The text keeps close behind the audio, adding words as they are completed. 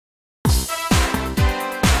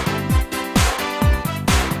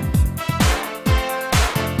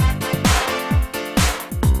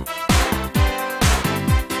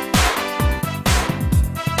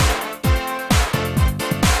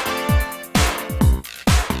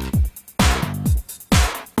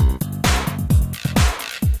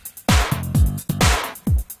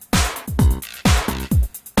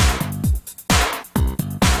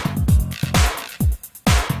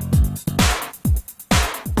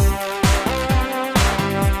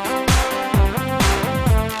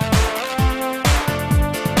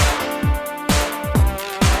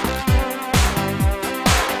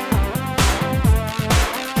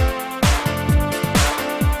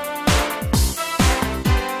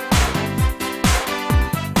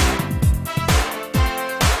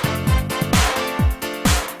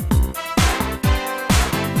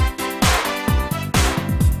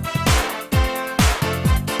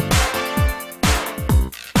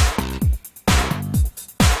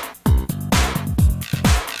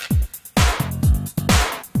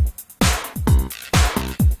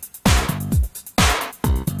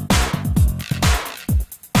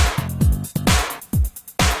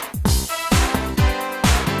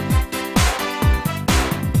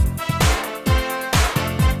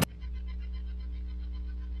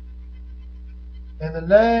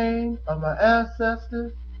name of my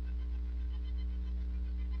ancestors,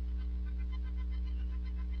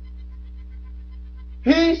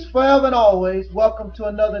 peace forever and always. Welcome to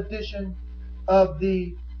another edition of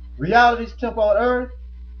the Reality's Temple on Earth.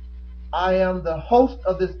 I am the host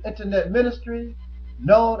of this internet ministry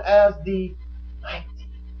known as the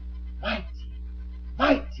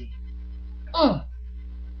mighty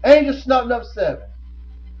Angel Snubbing Up 7,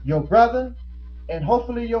 your brother and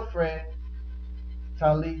hopefully your friend,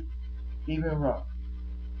 Taalik Ibn'rad.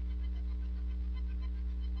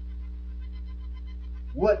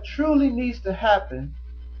 What truly needs to happen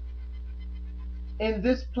in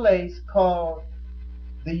this place called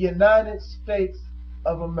the United States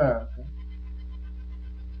of America,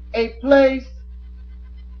 a place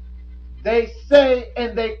they say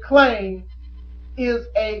and they claim is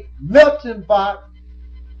a melting pot.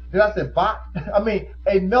 Did I say bot? I mean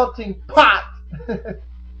a melting pot.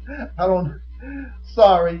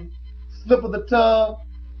 Sorry, slip of the tongue,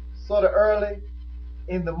 sort of early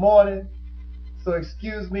in the morning, so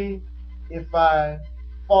excuse me if I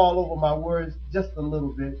fall over my words just a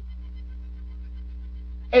little bit.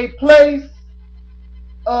 A place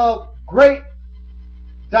of great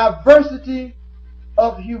diversity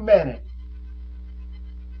of humanity.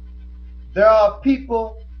 There are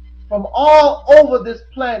people from all over this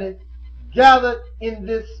planet gathered in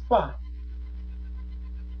this spot.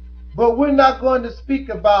 But we're not going to speak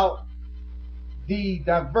about the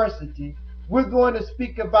diversity. We're going to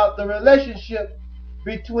speak about the relationship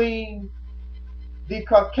between the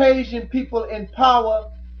Caucasian people in power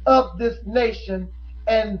of this nation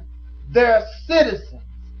and their citizens,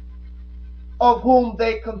 of whom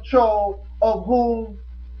they control, of whom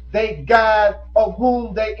they guide, of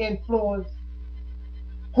whom they influence,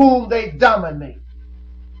 whom they dominate,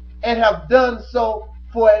 and have done so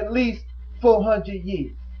for at least 400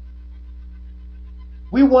 years.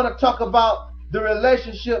 We want to talk about the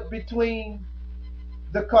relationship between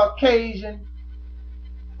the Caucasian,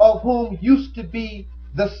 of whom used to be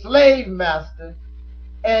the slave master,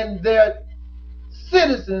 and their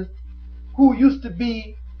citizens who used to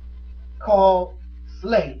be called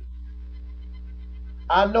slaves.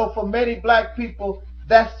 I know for many black people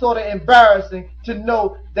that's sort of embarrassing to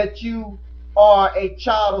know that you are a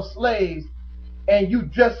child of slaves and you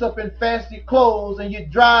dress up in fancy clothes and you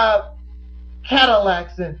drive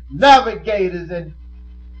Cadillacs and Navigators and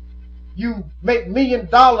you make $1 million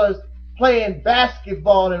playing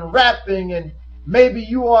basketball and rapping, and maybe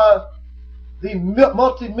you are the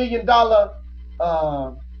multi-million-dollar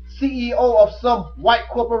CEO of some white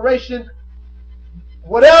corporation.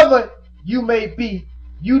 Whatever you may be,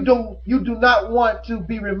 you do not want to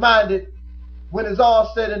be reminded, when it's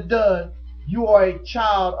all said and done, you are a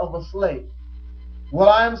child of a slave. Well,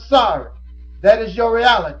 I am sorry. That is your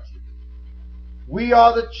reality. We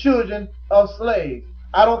are the children of slaves.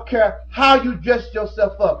 I don't care how you dress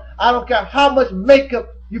yourself up. I don't care how much makeup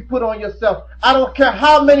you put on yourself. I don't care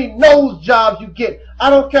how many nose jobs you get. I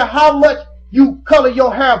don't care how much you color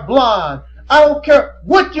your hair blonde. I don't care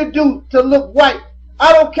what you do to look white.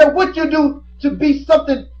 I don't care what you do to be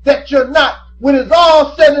something that you're not. When it's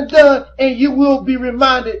all said and done, and you will be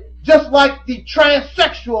reminded, just like the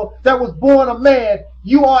transsexual that was born a man,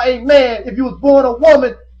 you are a man. If you was born a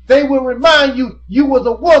woman, they will remind you you was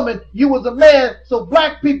a woman, you was a man. So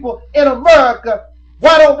black people in America,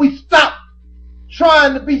 why don't we stop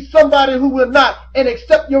trying to be somebody who will not and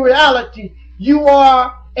accept your reality? You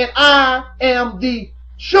are and I am the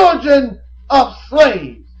children of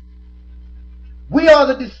slaves. We are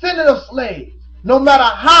the descendant of slaves. No matter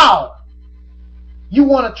how you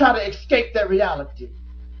want to try to escape that reality.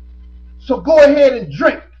 So go ahead and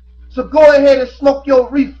drink. So go ahead and smoke your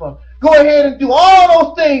reefer. Go ahead and do all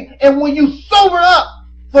those things, and when you sober up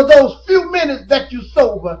for those few minutes that you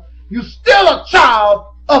sober, you're still a child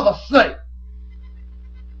of a slave.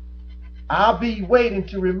 I'll be waiting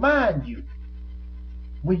to remind you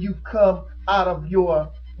when you come off of your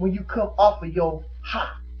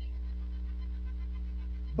high.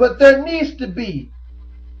 But there needs to be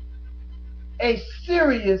a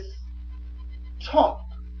serious talk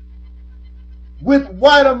with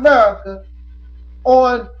white America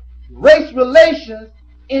on race relations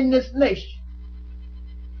in this nation.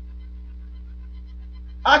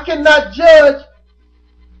 I cannot judge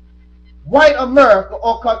white America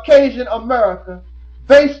or Caucasian America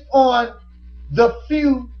based on the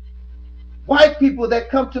few white people that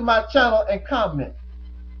come to my channel and comment,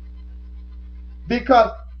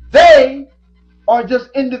 because they are just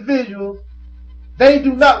individuals. They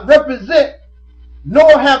do not represent,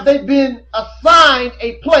 nor have they been assigned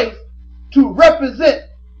a place to represent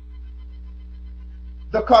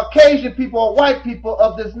the Caucasian people or white people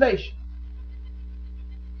of this nation.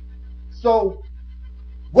 So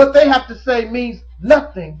what they have to say means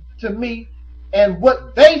nothing to me, and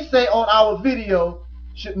what they say on our video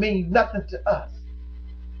should mean nothing to us,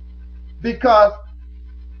 because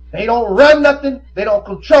they don't run nothing, they don't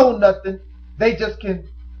control nothing, they just can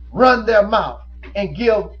run their mouth and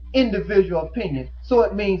give individual opinion, so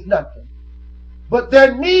it means nothing. But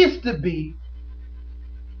there needs to be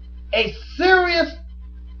a serious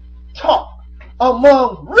talk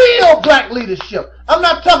among real black leadership. I'm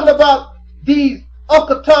not talking about these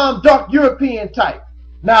Uncle Tom dark European type.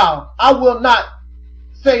 Now, I will not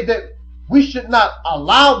say that we should not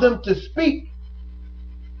allow them to speak.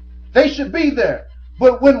 They should be there.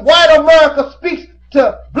 But when white America speaks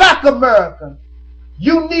to black America,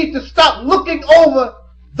 you need to stop looking over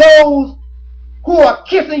those who are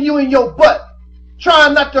kissing you in your butt,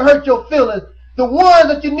 trying not to hurt your feelings. The ones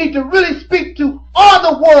that you need to really speak to are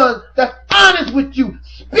the ones that's honest with you,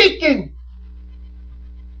 speaking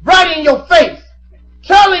right in your face,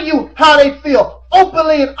 telling you how they feel,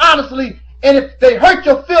 openly and honestly. And if they hurt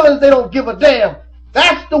your feelings, they don't give a damn.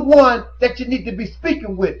 That's the one that you need to be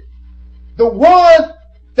speaking with. The ones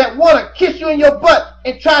that want to kiss you in your butt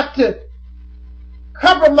and try to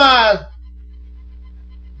compromise,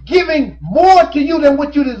 giving more to you than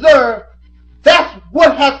what you deserve, that's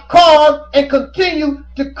what has caused and continue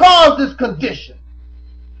to cause this condition.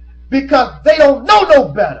 Because they don't know no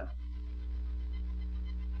better.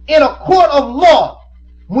 In a court of law,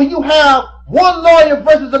 when you have one lawyer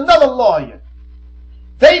versus another lawyer,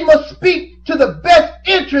 they must speak to the best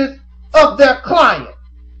interest of their client.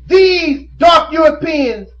 These dark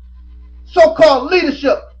Europeans, so-called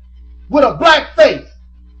leadership with a black face,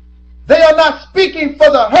 they are not speaking for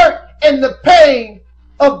the hurt and the pain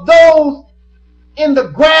of those in the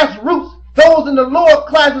grassroots, those in the lower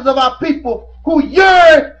classes of our people who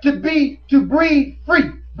yearn to breathe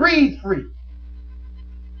free,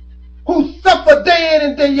 who suffer day in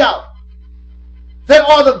and day out, that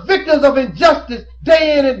are the victims of injustice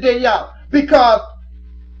day in and day out. Because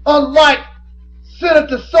unlike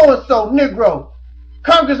Senator so-and-so Negro,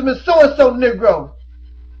 Congressman so-and-so Negro,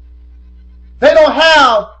 they don't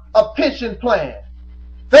have a pension plan.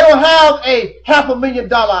 They don't have a $500,000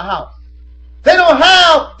 house. They don't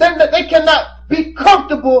have, they cannot be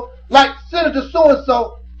comfortable like Senator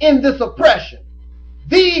so-and-so in this oppression.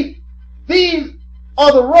 These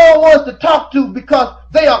are the wrong ones to talk to because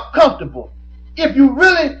they are comfortable. If you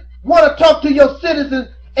really want to talk to your citizens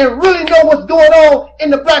and really know what's going on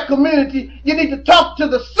in the black community, you need to talk to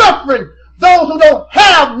the suffering, those who don't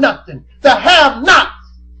have nothing, the have-nots.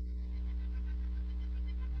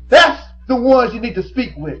 That's the ones you need to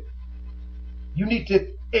speak with. You need to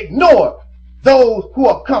ignore those who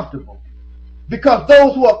are comfortable, because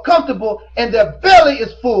those who are comfortable and their belly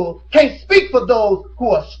is full can't speak for those who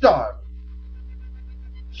are starving.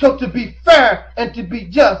 So to be fair and to be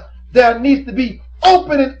just, there needs to be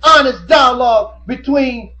open and honest dialogue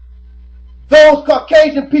between those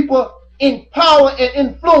Caucasian people in power and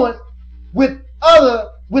influence with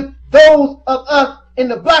those of us in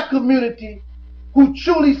the black community who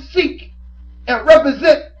truly seek and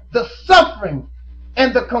represent the suffering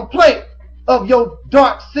and the complaint of your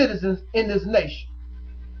dark citizens in this nation.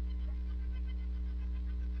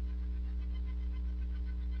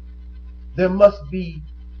 There must be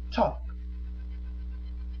talk.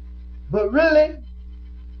 But really,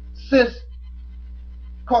 since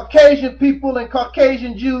Caucasian people and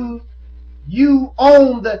Caucasian Jews, you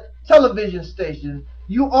own the television stations,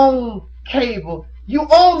 you own cable, you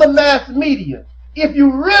own the mass media. If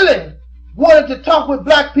you really wanted to talk with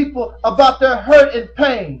black people about their hurt and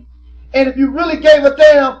pain, and if you really gave a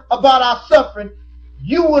damn about our suffering,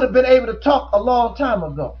 you would have been able to talk a long time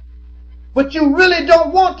ago. But you really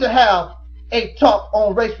don't want to have a talk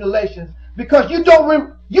on race relations, because you don't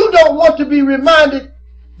want to be reminded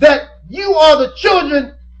that you are the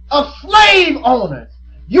children of slave owners.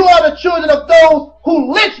 You are the children of those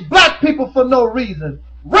who lynched black people for no reason,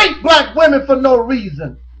 raped black women for no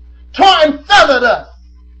reason, tore and feathered us,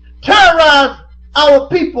 terrorized our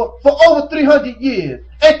people for over 300 years,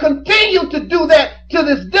 and continue to do that to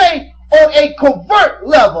this day on a covert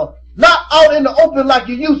level, not out in the open like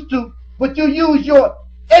you used to, but you use your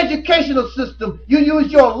educational system, you use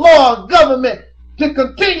your law government to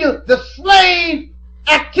continue the slave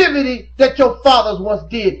activity that your fathers once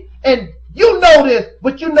did. And you know this,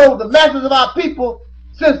 but you know the masses of our people,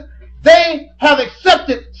 since they have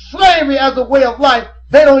accepted slavery as a way of life,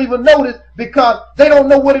 they don't even know this because they don't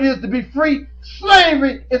know what it is to be free.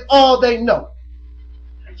 Slavery is all they know.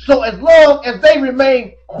 So as long as they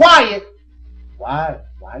remain quiet, why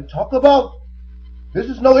talk about This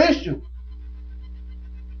is no issue.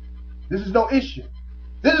 This is no issue.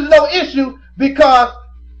 This is no issue because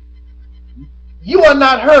you are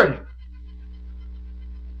not hurting.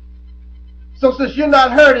 So since you're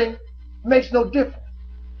not hurting, it makes no difference.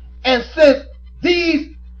 And since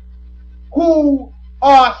these who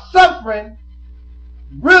are suffering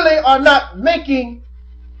really are not making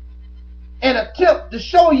an attempt to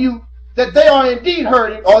show you that they are indeed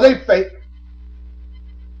hurting, or they fake.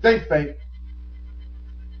 They fake.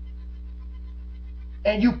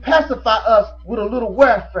 And you pacify us with a little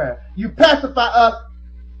welfare. You pacify us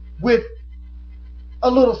with a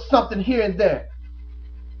little something here and there.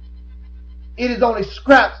 It is only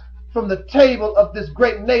scraps from the table of this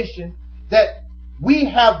great nation that we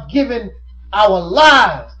have given our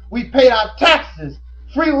lives. We paid our taxes.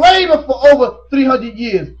 Free labor for over 300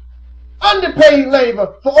 years. Underpaid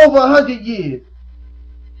labor for over 100 years.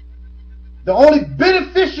 The only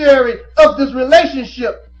beneficiary of this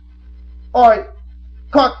relationship are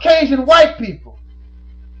Caucasian white people.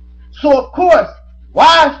 So of course,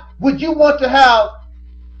 why would you want to have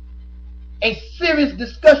a serious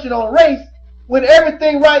discussion on race when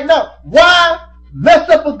everything right now? Why mess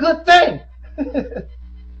up a good thing?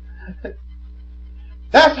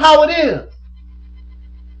 That's how it is.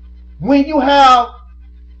 When you have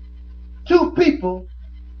two people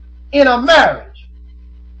in a marriage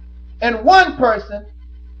and one person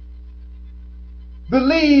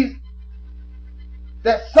believes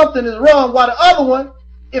that something is wrong while the other one,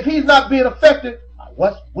 if he's not being affected,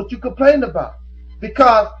 what you complaining about?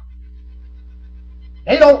 Because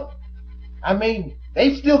they don't,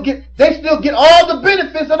 they still get all the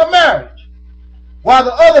benefits of the marriage, while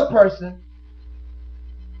the other person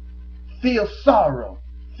feels sorrow,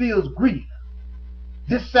 feels grief,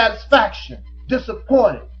 dissatisfaction,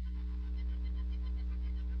 disappointed.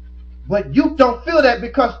 But you don't feel that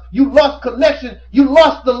because you lost connection, you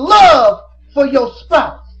lost the love for your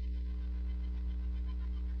spouse.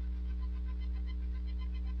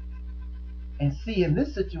 And see, in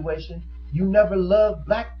this situation, you never loved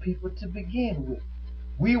black people to begin with.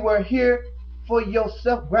 We were here for your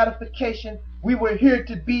self-gratification. We were here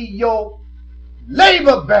to be your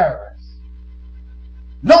labor bearers.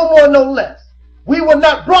 No more, no less. We were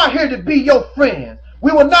not brought here to be your friends.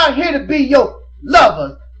 We were not here to be your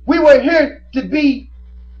lovers. We were here to be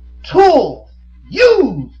tools,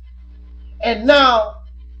 used. And now,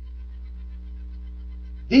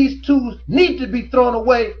 these tools need to be thrown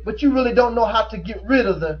away, but you really don't know how to get rid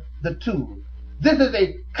of the tool. This is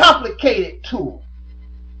a complicated tool.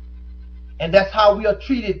 And that's how we are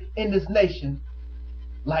treated in this nation,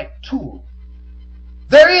 like tools.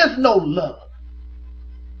 There is no love.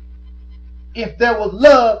 If there was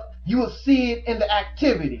love, you would see it in the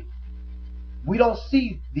activity. We don't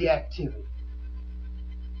see the activity.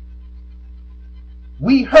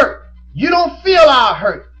 We hurt. You don't feel our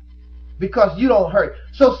hurt because you don't hurt.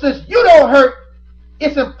 So since you don't hurt,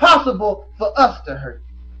 it's impossible for us to hurt.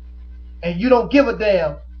 And you don't give a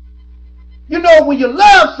damn. You know, when you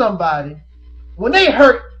love somebody, when they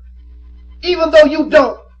hurt, even though you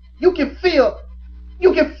don't, you can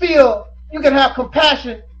have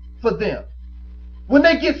compassion for them. When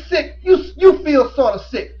they get sick, you feel sort of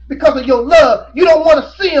sick because of your love. You don't want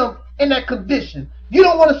to see them in that condition. You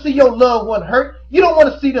don't want to see your loved one hurt. You don't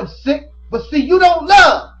want to see them sick. But see, you don't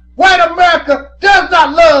love. White America does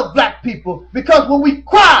not love black people, because when we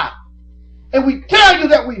cry and we tell you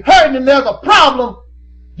that we're hurting and there's a problem,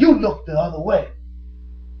 you look the other way.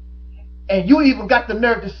 And you even got the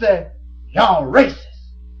nerve to say, y'all racist.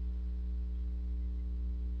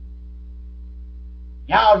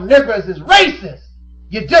 Y'all niggers is racist.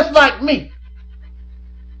 You're just like me.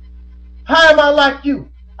 How am I like you?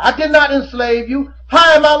 I did not enslave you.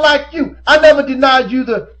 How am I like you? I never denied you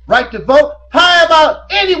the right to vote. How am I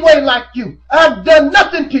any way like you? I've done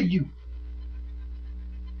nothing to you.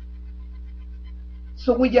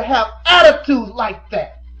 So when you have attitudes like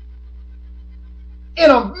that in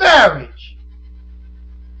a marriage,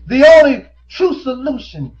 the only true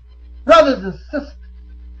solution, brothers and sisters,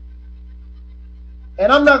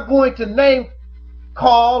 and I'm not going to name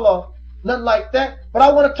call or nothing like that, but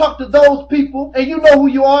I want to talk to those people, and you know who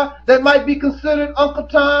you are, that might be considered Uncle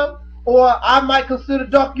Tom, or I might consider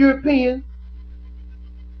dark European.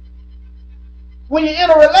 When you're in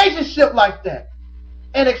a relationship like that,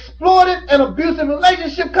 an exploitive and abusive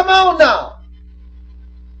relationship, come on now.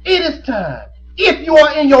 It is time, if you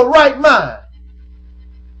are in your right mind,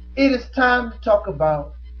 it is time to talk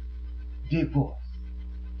about divorce.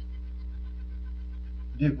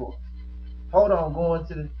 Divorce. Hold on, going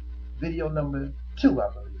to the video number 2, I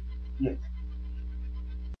believe. Yes.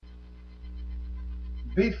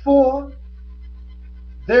 Before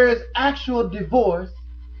there is actual divorce,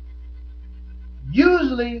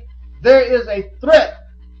 usually there is a threat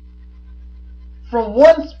from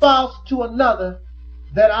one spouse to another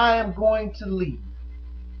that I am going to leave.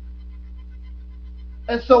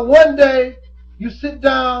 And so one day you sit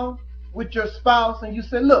down with your spouse and you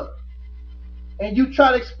say, look, and you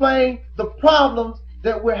try to explain the problems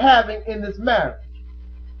that we're having in this marriage.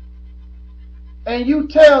 And you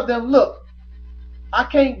tell them, look, I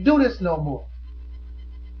can't do this no more.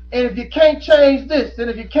 And if you can't change this, and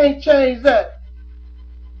if you can't change that,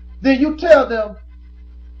 then you tell them,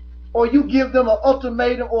 or you give them an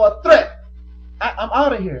ultimatum or a threat. I'm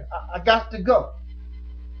out of here. I got to go.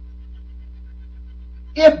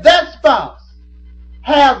 If that spouse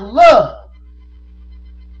has love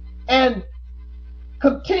and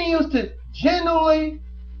continues to genuinely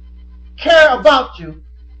care about you,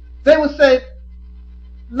 they would say,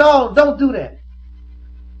 no, don't do that.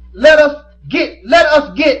 Let us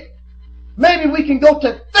get, maybe we can go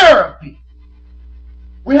to therapy.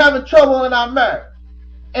 We're having trouble in our marriage.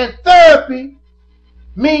 And therapy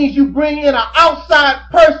means you bring in an outside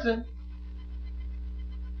person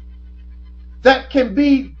that can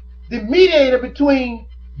be the mediator between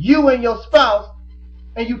you and your spouse,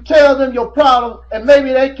 and you tell them your problem, and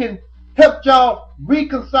maybe they can help y'all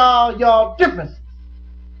reconcile y'all differences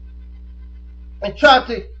and try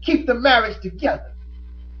to keep the marriage together.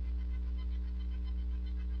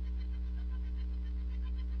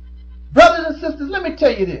 Brothers and sisters, let me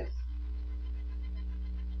tell you this.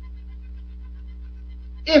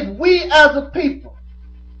 If we as a people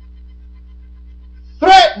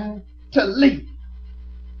threaten to leave,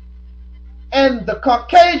 and the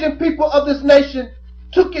Caucasian people of this nation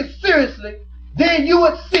took it seriously, then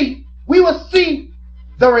we would see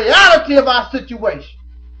the reality of our situation.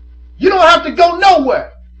 You don't have to go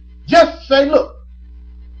nowhere. Just say, look,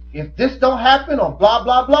 if this don't happen or blah,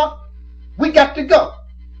 blah, blah, we got to go.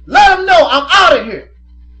 Let them know I'm out of here.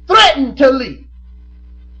 Threaten to leave.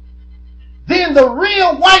 Then the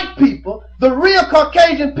real white people, the real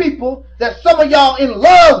Caucasian people that some of y'all in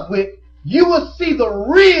love with, you will see the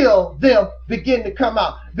real them begin to come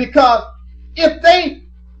out. Because if they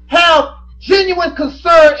have genuine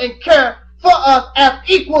concern and care for us as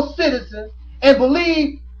equal citizens and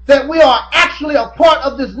believe that we are actually a part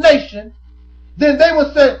of this nation, then they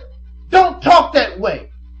will say, don't talk that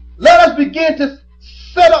way. Let us begin to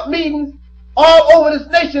set up meetings all over this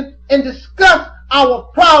nation and discuss our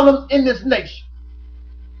problems in this nation.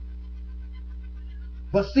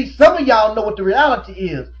 But see, some of y'all know what the reality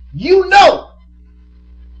is. You know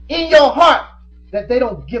in your heart that they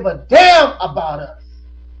don't give a damn about us.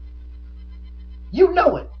 You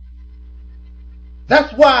know it.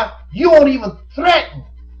 That's why you won't even threaten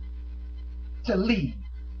to leave,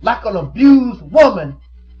 like an abused woman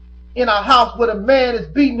in a house where the man is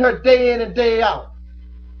beating her day in and day out.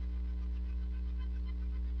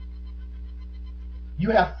 You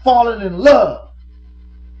have fallen in love,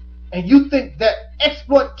 and you think that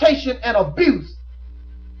exploitation and abuse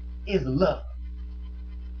is love.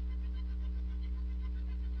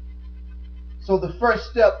 So the first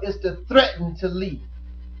step is to threaten to leave.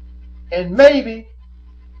 And maybe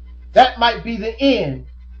that might be the end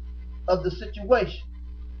of the situation.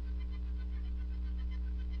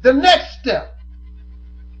 The next step,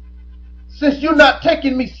 since you're not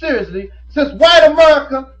taking me seriously, since white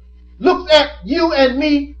America looks at you and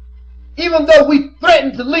me, even though we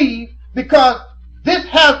threaten to leave, because this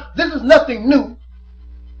is nothing new.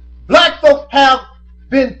 Black folks have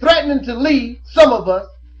been threatening to leave, some of us,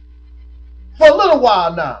 for a little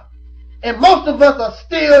while now. And most of us are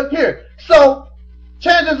still here. So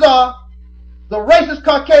chances are the racist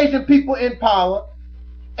Caucasian people in power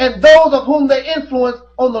and those of whom they influence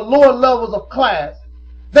on the lower levels of class,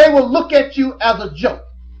 they will look at you as a joke.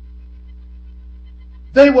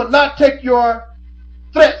 They will not take your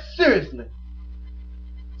threat seriously.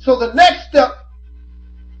 So the next step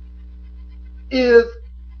is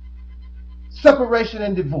separation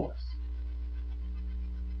and divorce.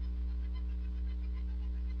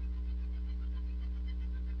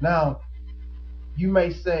 Now, you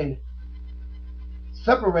may say,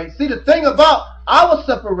 separate. See, the thing about our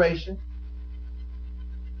separation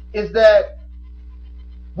is that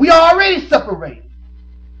we are already separated.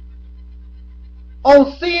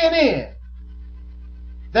 On CNN,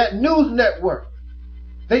 that news network,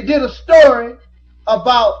 they did a story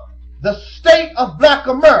about the state of black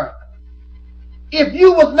America. If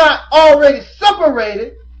you was not already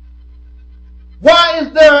separated, why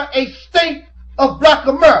is there a state of black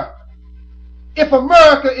America? If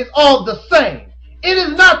America is all the same. It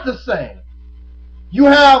is not the same. You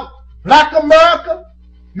have black America,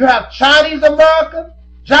 you have Chinese America,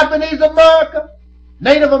 Japanese America,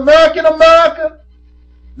 Native American America,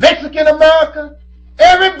 Mexican America.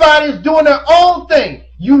 Everybody's doing their own thing.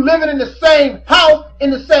 You living in the same house, in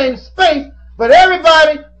the same space, but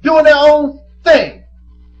everybody doing their own thing.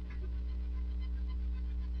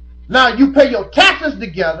 Now you pay your taxes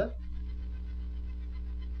together,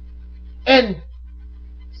 and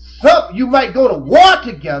you might go to war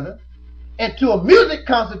together and to a music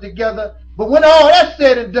concert together, but when all that's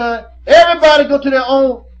said and done, everybody go to their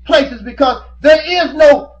own places, because there is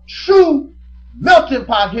no true melting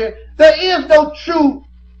pot here. There is no true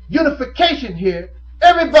unification here.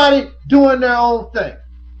 Everybody doing their own thing.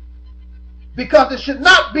 Because it should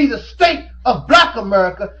not be the state of black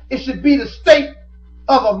America. It should be the state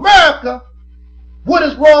of America. What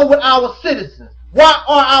is wrong with our citizens? Why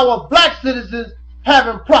are our black citizens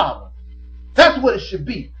having problems? That's what it should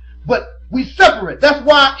be. But we separate. That's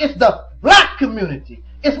why it's the black community.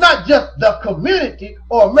 It's not just the community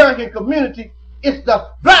or American community. It's the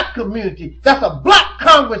black community. That's a black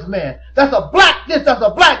congressman. That's a black this. That's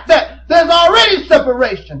a black that. There's already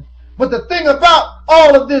separation. But the thing about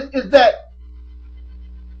all of this is that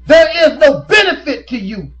there is no benefit to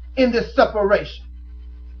you in this separation.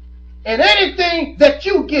 And anything that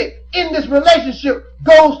you get in this relationship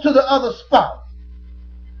goes to the other spouse.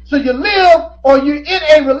 So you live, or you're in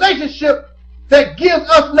a relationship that gives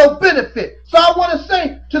us no benefit. So I want to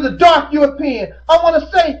say to the dark European, I want to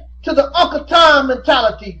say to the Uncle Tom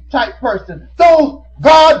mentality type person, those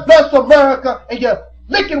God bless America and you're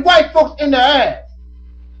licking white folks in their ass,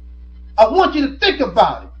 I want you to think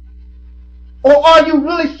about it. Or are you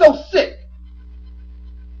really so sick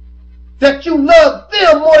that you love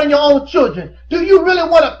them more than your own children? Do you really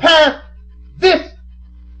want to pass this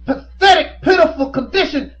pathetic, pitiful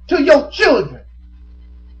condition to your children?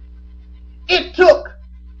 It took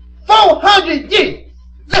 400 years.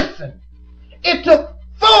 Listen, it took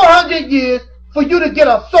 400 years for you to get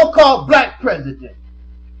a so-called black president.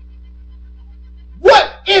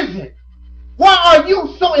 What is it? Why are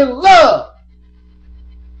you so in love?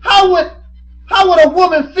 How would a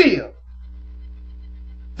woman feel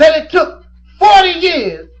that it took 40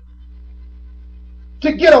 years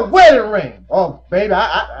to get a wedding ring? Oh, baby,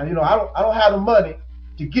 I don't have the money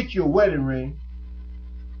to get you a wedding ring,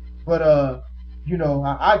 but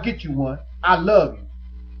I'll get you one. I love you.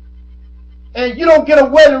 And you don't get a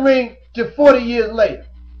wedding ring till 40 years later.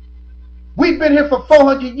 We've been here for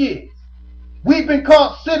 400 years. We've been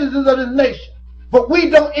called citizens of this nation, but we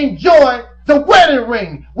don't enjoy the wedding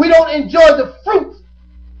ring. We don't enjoy the fruits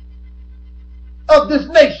of this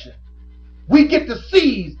nation. We get the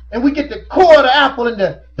seeds and we get the core of the apple and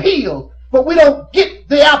the peels, but we don't get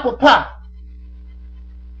the apple pie.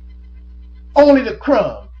 Only the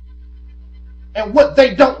crumbs and what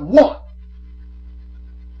they don't want.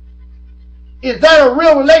 Is that a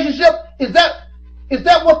real relationship? Is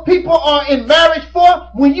that what people are in marriage for?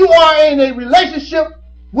 When you are in a relationship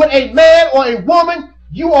with a man or a woman,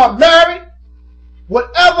 you are married.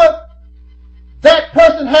 Whatever that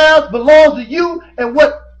person has belongs to you, and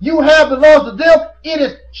what you have belongs to them. It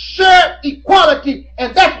is shared equality,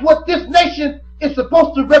 and that's what this nation is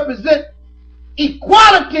supposed to represent.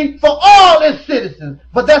 Equality for all its citizens.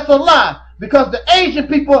 But that's a lie, because the Asian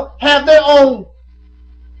people have their own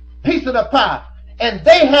piece of the pie, and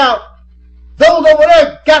they have, those over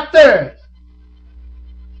there got theirs,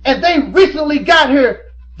 and they recently got here.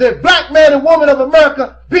 The black man and woman of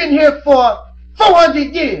America been here for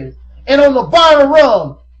 400 years and on the bottom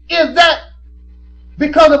rung. Is that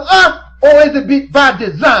because of us, or is it by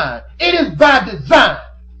design? It is by design.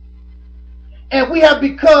 And we have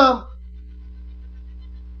become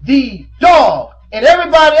the dog, and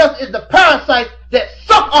everybody else is the parasite that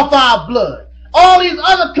suck off our blood. All these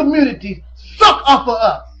other communities suck off of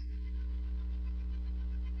us.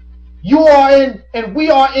 You are in, and we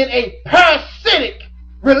are in a parasitic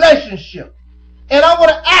relationship. And I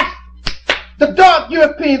want to ask the dark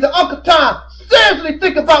European, the Uncle Tom, seriously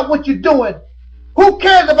think about what you're doing. Who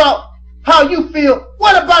cares about how you feel?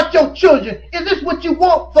 What about your children? Is this what you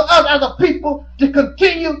want for us as a people, to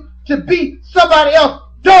continue to be somebody else's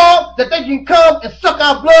dog, that they can come and suck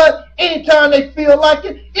our blood anytime they feel like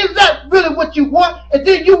it? Is that really what you want? And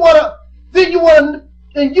then you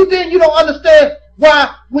don't understand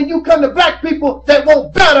why when you come to black people that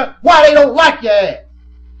want better, why they don't like your ass.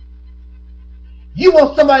 You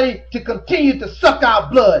want somebody to continue to suck our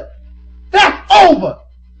blood. That's over.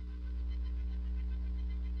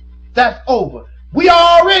 That's over. We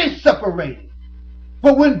are already separated,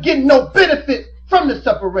 but we're getting no benefit from the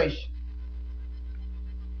separation.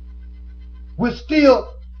 We're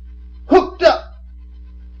still hooked up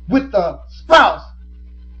with the spouse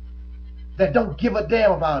that don't give a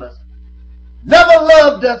damn about us, never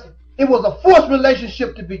loved us. It was a forced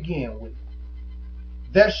relationship to begin with.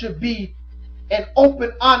 There should be an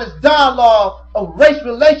open, honest dialogue of race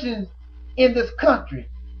relations in this country,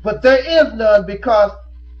 but there is none, because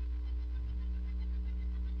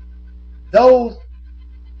the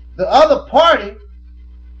other party,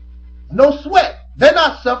 no sweat. They're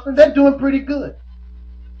not suffering. They're doing pretty good.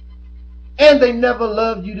 And they never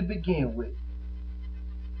loved you to begin with.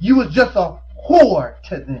 You was just a whore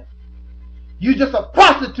to them. You just a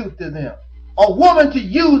prostitute to them. A woman to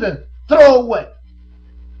use and throw away.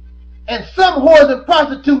 And some whores and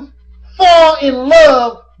prostitutes fall in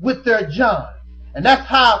love with their John. And that's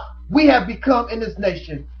how we have become in this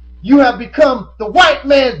nation. You have become the white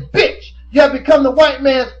man's bitch. You have become the white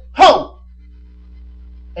man's hoe.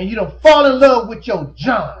 And you don't fall in love with your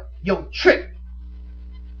John, your trick.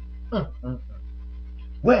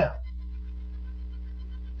 Well,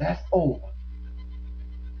 that's over.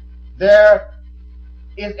 There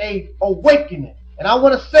is a awakening. And I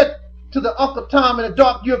want to say to the Uncle Tom and the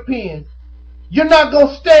dark Europeans, you're not going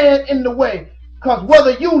to stand in the way, because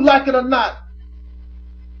whether you like it or not,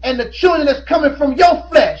 and the children that's coming from your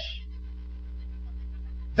flesh,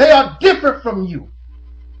 they are different from you.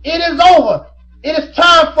 It is over. It is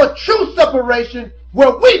time for true separation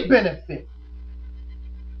where we benefit.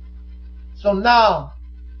 So now,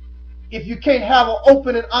 if you can't have an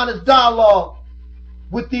open and honest dialogue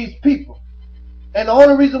with these people, and the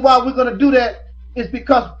only reason why we're going to do that is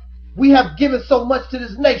because we have given so much to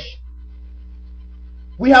this nation.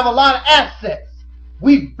 We have a lot of assets.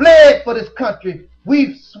 We've bled for this country.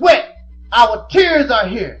 We've sweat. Our tears are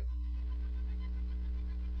here.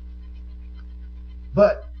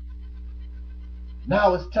 But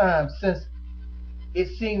now it's time, since it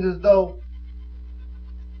seems as though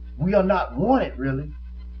we are not wanted really,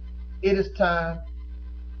 it is time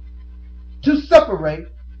to separate,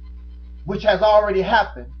 which has already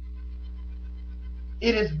happened.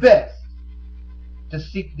 It is best to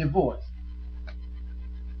seek divorce.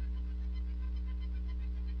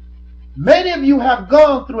 Many of you have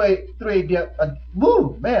gone through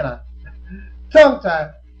tongue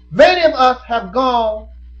tie. Many of us have gone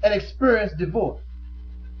and experienced divorce.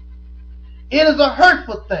 It is a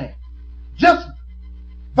hurtful thing. Just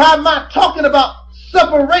by my talking about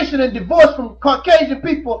separation and divorce from Caucasian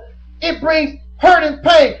people, it brings hurt and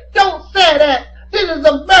pain. Don't say that. This is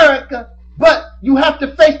America. But you have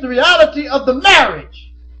to face the reality of the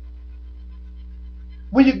marriage.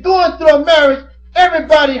 When you're going through a marriage,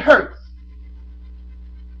 everybody hurts.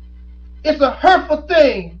 It's a hurtful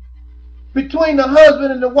thing between the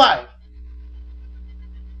husband and the wife.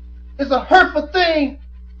 It's a hurtful thing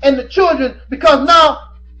and the children, because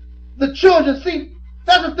now the children, see,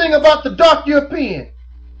 that's the thing about the dark Europeans.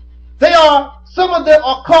 Some of them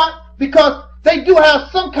are caught because they do have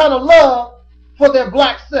some kind of love for their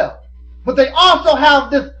black self. But they also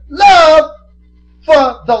have this love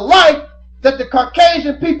for the life that the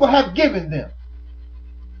Caucasian people have given them.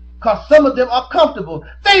 Because some of them are comfortable.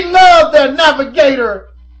 They love their navigator.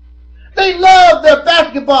 They love their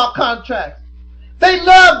basketball contracts. They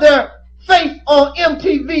love their face on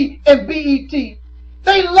MTV and BET.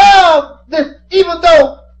 They love this, even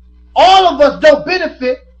though all of us don't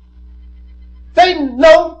benefit. They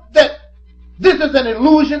know that this is an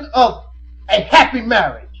illusion of a happy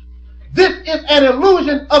marriage. This is an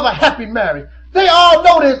illusion of a happy marriage. They all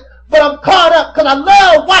know this, but I'm caught up because I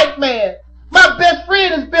love white man. My best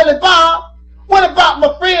friend is Billy Bob. What about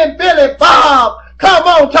my friend Billy Bob? Come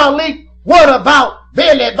on, Taalik. What about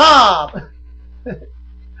Billy Bob?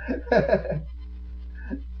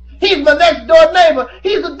 He's my next door neighbor.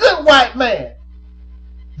 He's a good white man.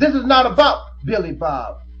 This is not about Billy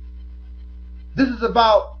Bob. This is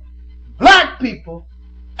about black people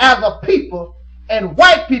as a people and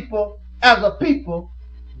white people as a people.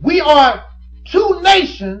 We are two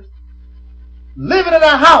nations living in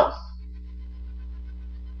a house.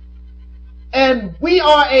 And we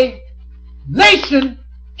are a nation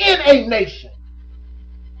in a nation.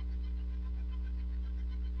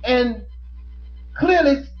 And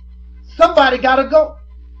clearly somebody got to go.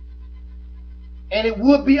 And it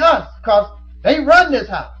would be us, because they run this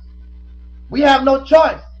house. We have no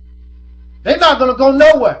choice. They're not going to go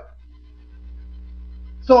nowhere.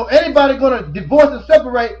 So if anybody's going to divorce and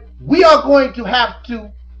separate, we are going to have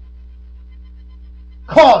to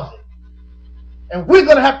cause it. And we're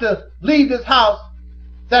going to have to leave this house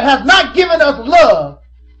that has not given us love,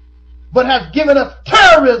 but has given us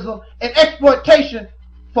terrorism and exploitation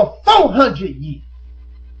for 400 years.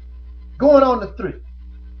 Going on to 3.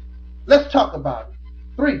 Let's talk about it.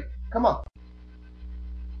 3, come on.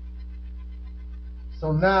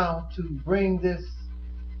 So now, to bring this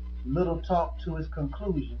little talk to its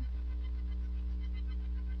conclusion,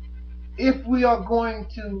 if we are going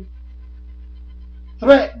to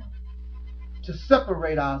threaten to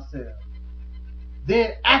separate ourselves,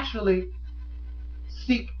 then actually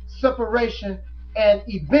seek separation and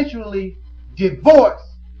eventually divorce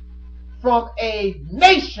from a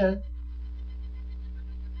nation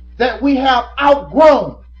that we have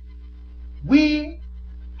outgrown. We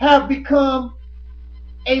have become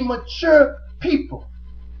a mature people.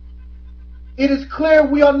 It is clear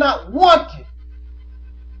we are not wanted.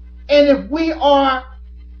 And if we are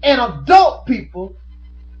an adult people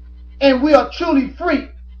and we are truly free,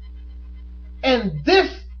 and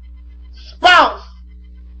this spouse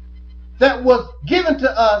that was given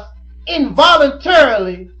to us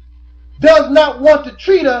involuntarily does not want to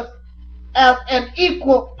treat us as an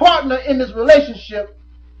equal partner in this relationship,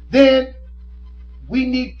 then we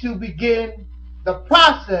need to begin the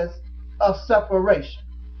process of separation.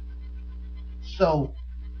 So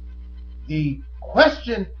the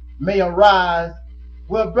question may arise,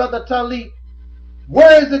 well, Brother Taalik,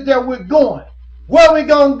 where is it that we're going? Where are we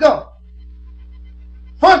going to go?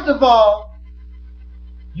 First of all,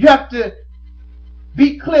 you have to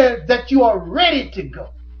be clear that you are ready to go.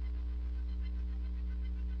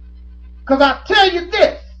 Because I tell you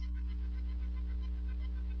this,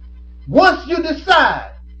 once you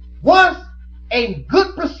decide, once a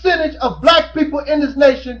good percentage of black people in this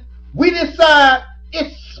nation, we decide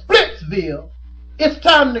it's Splitsville, it's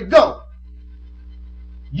time to go.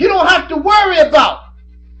 You don't have to worry about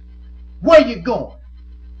where you're going.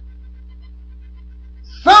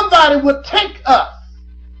 Somebody will take us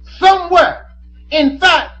somewhere. In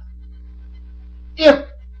fact, if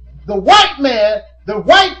the white man, the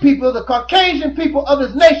white people, the Caucasian people of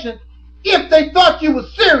this nation, if they thought you were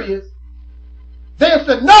serious, they would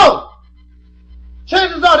say no.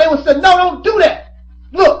 Chances are they would say, no, don't do that.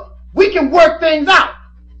 Look, we can work things out.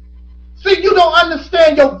 See, you don't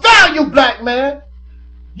understand your value, black man.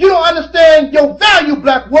 You don't understand your value,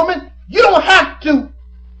 black woman. You don't have to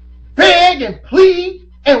beg and plead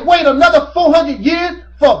and wait another 400 years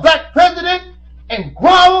for a black president and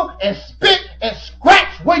growl and spit and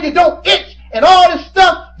scratch where you don't itch and all this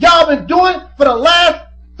stuff y'all been doing for the last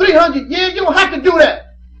 300 years. You don't have to do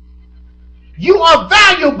that. You are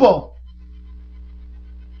valuable.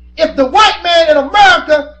 If the white man in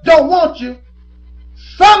America don't want you,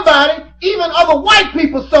 somebody, even other white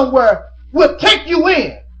people somewhere, will take you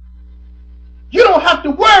in. You don't have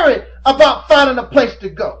to worry about finding a place to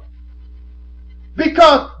go.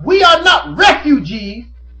 Because we are not refugees,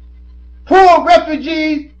 poor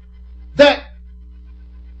refugees that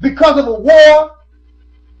because of a war,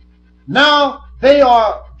 now they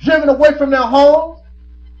are driven away from their homes.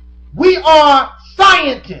 We are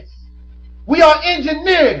scientists. We are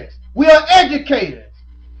engineers. We are educators.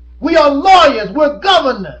 We are lawyers. We're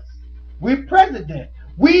governors. We're president.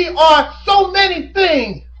 We are so many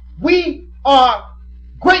things. We are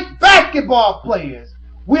great basketball players.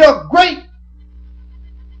 We are great,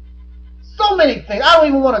 so many things. I don't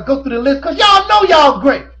even want to go through the list because y'all know y'all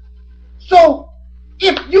great. So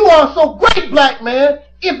if you are so great, black man,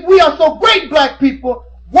 if we are so great, black people,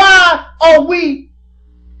 why are we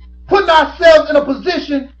putting ourselves in a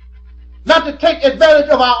position not to take advantage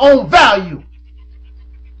of our own value?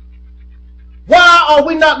 Why are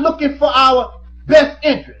we not looking for our best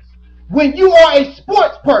interest? When you are a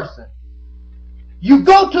sports person, you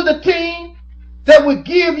go to the team that would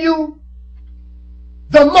give you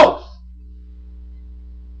the most.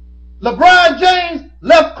 LeBron James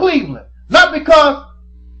left Cleveland, not because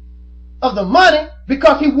of the money,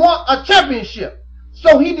 because he won a championship.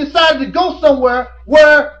 So he decided to go somewhere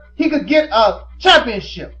where he could get a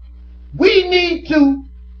championship. We need to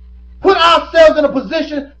put ourselves in a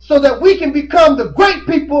position so that we can become the great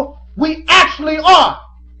people we actually are.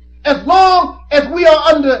 As long as we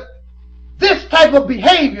are under this type of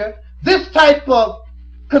behavior, this type of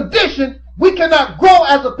condition, we cannot grow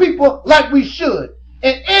as a people like we should.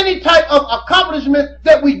 And any type of accomplishment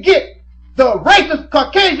that we get, the racist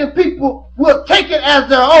Caucasian people will take it as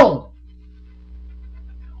their own.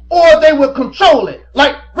 Or they will control it,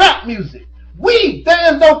 like rap music.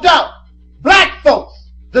 There is no doubt, black folks,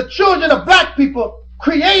 the children of black people,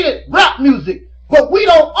 created rap music, but we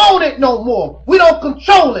don't own it no more. We don't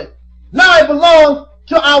control it. Now it belongs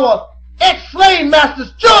to our ex-slave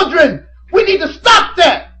masters' children. We need to stop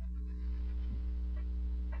that.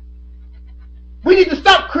 We need to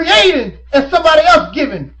stop creating and somebody else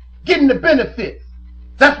getting the benefits.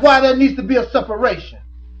 That's why there needs to be a separation.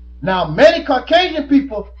 Now, many Caucasian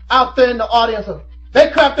people out there in the audience, they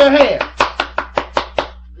clap their hands.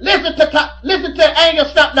 Listen to Angel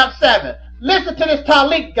Stop Not 7. Listen to this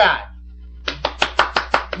Taalik guy.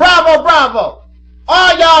 Bravo, bravo.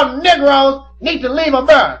 All y'all Negroes need to leave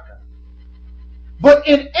America. But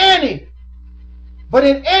in any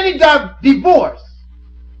divorce,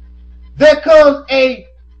 there comes a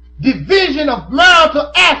division of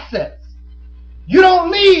marital assets. You don't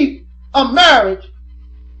leave a marriage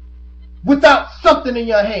without something in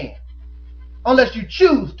your hand, unless you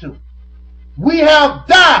choose to. We have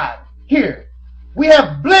died here. We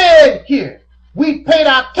have bled here. We paid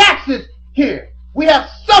our taxes here. We have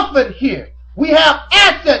suffered here. We have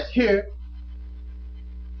assets here.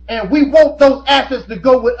 And we want those assets to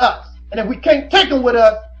go with us. And if we can't take them with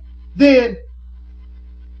us, then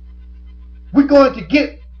we're going to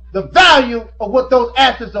get the value of what those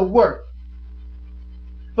assets are worth.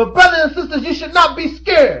 But brothers and sisters, you should not be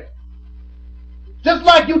scared. Just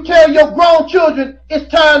like you tell your grown children, it's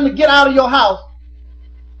time to get out of your house.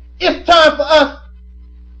 It's time for us,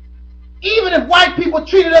 even if white people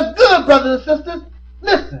treated us good, brothers and sisters,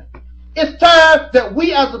 listen, it's time that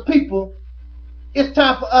we as a people, it's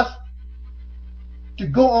time for us to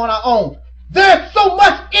go on our own. There's so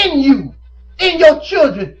much in you, in your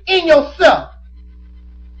children, in yourself.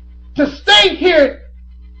 To stay here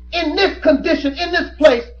in this condition, in this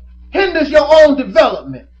place, hinders your own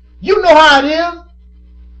development. You know how it is.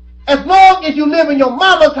 As long as you live in your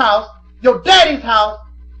mama's house, your daddy's house,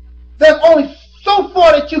 there's only so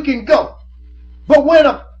far that you can go. But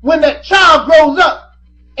when that child grows up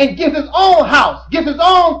and gets his own house, gets his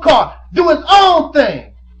own car, do his own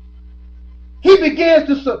thing,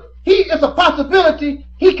 it's a possibility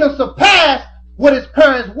he can surpass what his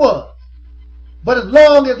parents was. But as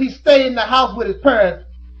long as he stays in the house with his parents,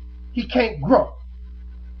 he can't grow.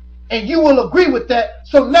 And you will agree with that.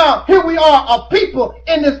 So now here we are, a people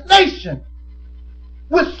in this nation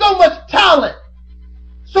with so much talent,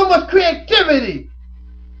 so much creativity,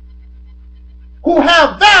 who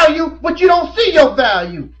have value, but you don't see your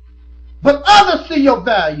value. But others see your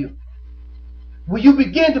value. When you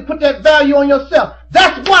begin to put that value on yourself,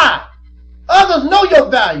 that's why others know your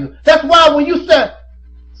value. That's why when you say,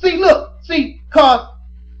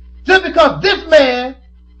 just because this man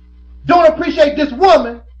don't appreciate this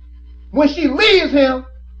woman, when she leaves him,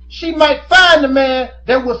 she might find a man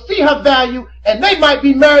that will see her value, and they might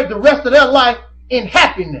be married the rest of their life in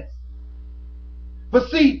happiness. But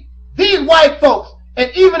see, these white folks,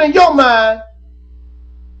 and even in your mind,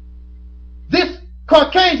 this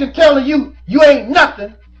Caucasian telling you you ain't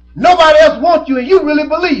nothing, nobody else wants you, and you really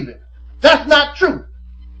believe it. That's not true.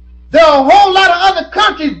 There are a whole lot of other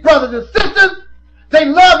countries, brothers and sisters. They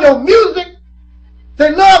love your music.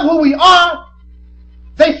 They love who we are.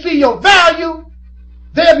 They see your value.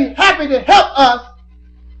 They'll be happy to help us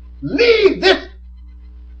leave this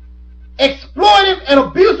exploitive and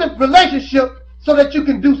abusive relationship so that you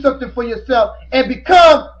can do something for yourself and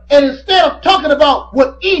instead of talking about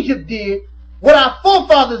what Egypt did, what our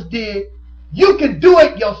forefathers did, you can do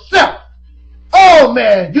it yourself. Oh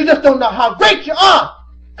man, you just don't know how great you are.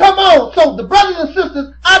 Come on. So the brothers and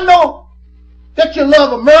sisters, I know that you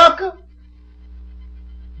love America.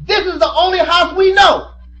 This is the only house we know.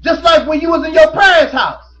 Just like when you was in your parents'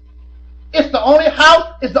 house. It's the only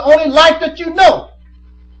house, it's the only life that you know.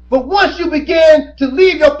 But once you begin to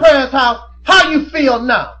leave your parents' house, how you feel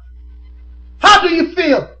now? How do you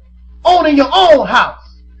feel owning your own house?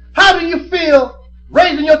 How do you feel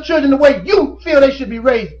raising your children the way you feel they should be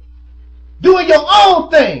raised? Doing your own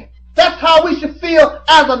thing. That's how we should feel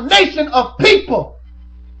as a nation of people.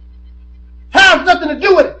 Has nothing to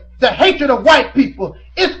do with the hatred of white people.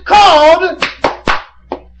 It's called,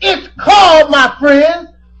 my friends,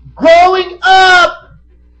 growing up.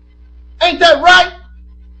 Ain't that right?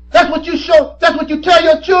 That's what you show, that's what you tell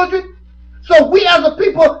your children. So we as a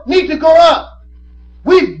people need to grow up.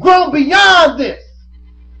 We've grown beyond this.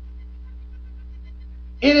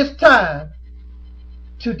 It is time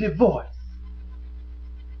to divorce.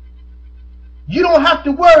 You don't have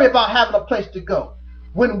to worry about having a place to go.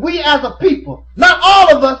 When we as a people, not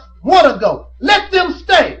all of us want to go, let them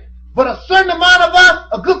stay. But a certain amount of us,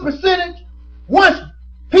 a good percentage, once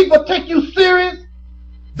people take you serious,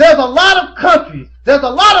 there's a lot of countries, there's a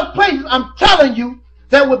lot of places, I'm telling you,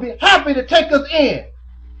 that would be happy to take us in.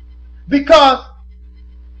 Because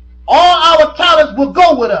all our talents will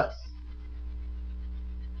go with us.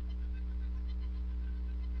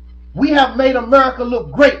 We have made America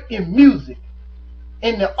look great in music,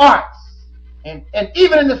 in the arts, and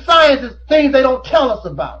even in the sciences, things they don't tell us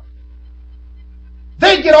about.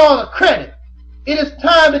 They get all the credit. It is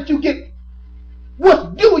time that you get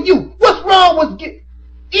what's due you. What's wrong with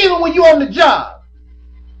even when you're on the job?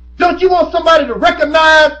 Don't you want somebody to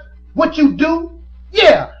recognize what you do?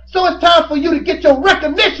 Yeah. So it's time for you to get your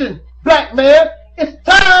recognition, black man. It's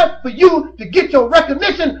time for you to get your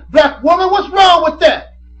recognition, black woman. What's wrong with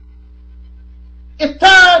that? It's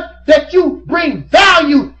time that you bring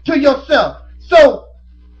value to yourself. So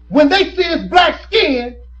when they see this black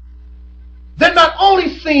skin, they're not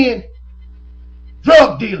only seeing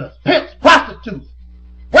drug dealers, pimps, prostitutes,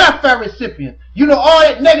 welfare recipients, you know, all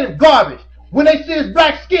that negative garbage. When they see this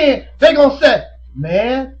black skin, they're going to say,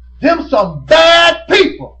 man, them some bad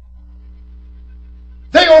people.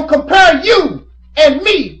 They're going to compare you and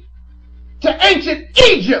me to ancient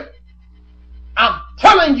Egypt. I'm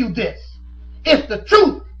telling you this. It's the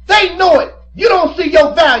truth. They know it. You don't see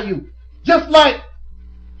your value. Just like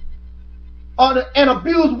an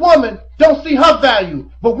abused woman don't see her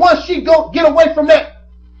value. But once she get away from that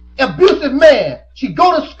abusive man, she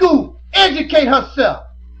go to school, educate herself.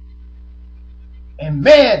 And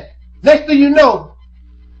man, next thing you know,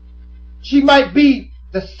 she might be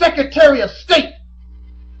the Secretary of State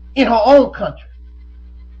in her own country.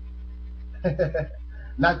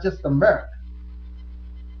 Not just America.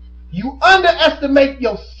 You underestimate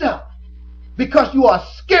yourself because you are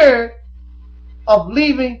scared of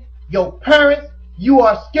leaving your parents. You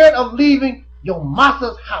are scared of leaving your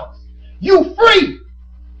master's house. You free.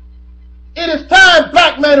 It is time,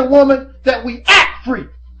 black man and woman, that we act free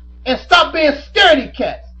and stop being scaredy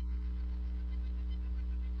cats.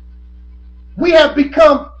 We have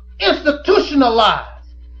become institutionalized.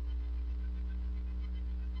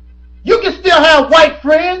 You can still have white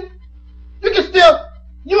friends.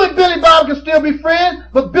 You and Billy Bob can still be friends,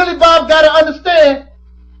 but Billy Bob got to understand,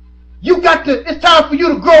 it's time for you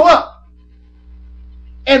to grow up.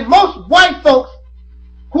 And most white folks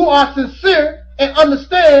who are sincere and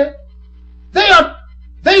understand, they are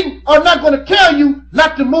not going to tell you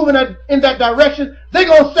not to move in that direction. They're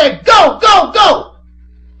going to say, go, go, go.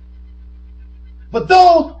 But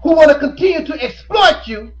those who want to continue to exploit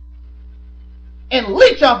you and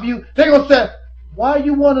leech off you, they're going to say, why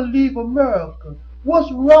you want to leave America?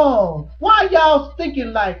 What's wrong? Why y'all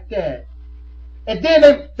thinking like that? And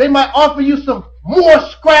then they might offer you some more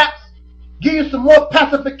scraps, give you some more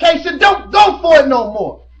pacification. Don't go for it no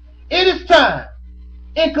more. It is time.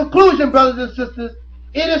 In conclusion, brothers and sisters,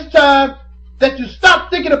 it is time that you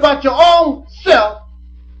stop thinking about your own self.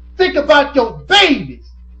 Think about your babies.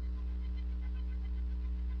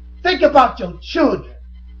 Think about your children.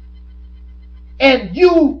 And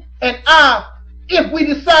you and I, if we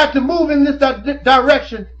decide to move in this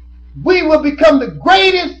direction, we will become the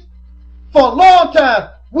greatest for a long time.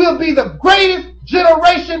 We'll be the greatest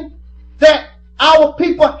generation that our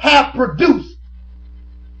people have produced.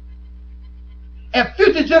 And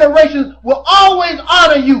future generations will always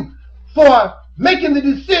honor you for making the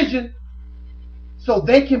decision so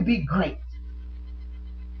they can be great.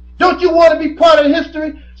 Don't you want to be part of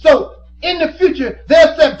history? So in the future,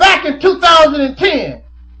 they'll say, back in 2010,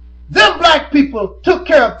 them black people took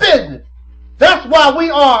care of business. That's why we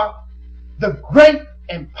are the great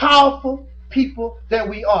and powerful people that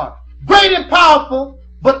we are. Great and powerful,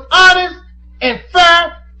 but honest and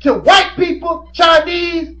fair to white people,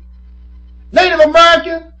 Chinese, Native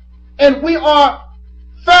Americans, and we are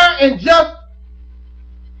fair and just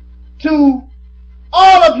to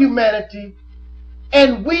all of humanity,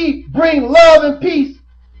 and we bring love and peace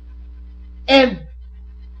and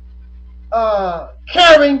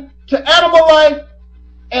caring to animal life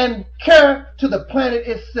and care to the planet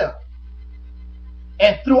itself.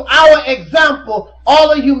 And through our example,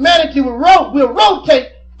 all of humanity will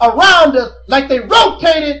rotate around us like they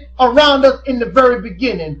rotated around us in the very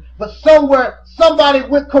beginning. But somewhere, somebody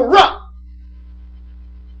went corrupt.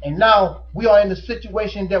 And now we are in the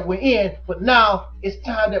situation that we're in. But now it's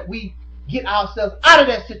time that we get ourselves out of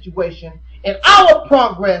that situation. And our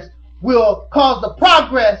progress will cause the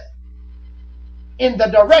progress in the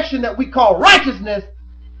direction that we call righteousness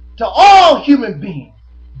to all human beings,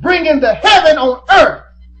 bringing the heaven on earth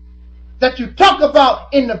that you talk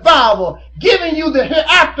about in the Bible, giving you the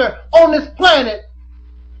hereafter on this planet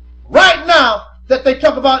right now that they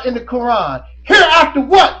talk about in the Quran. Hereafter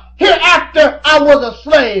what? Hereafter I was a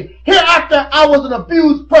slave. Hereafter I was an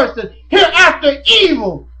abused person. Hereafter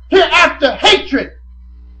evil. Hereafter hatred.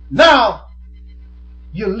 Now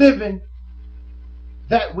you're living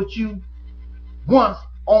that which you once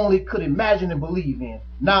only could imagine and believe in.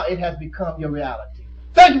 Now it has become your reality.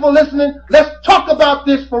 Thank you for listening. Let's talk about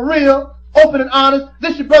this for real, open and honest.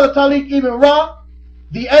 This is your brother Taalik Ibn'rad,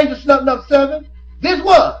 the angel snuffing up 7. This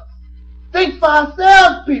was Think for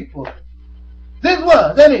Ourselves, people. This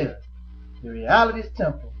was, that is, the Reality's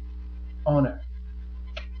Temple on earth.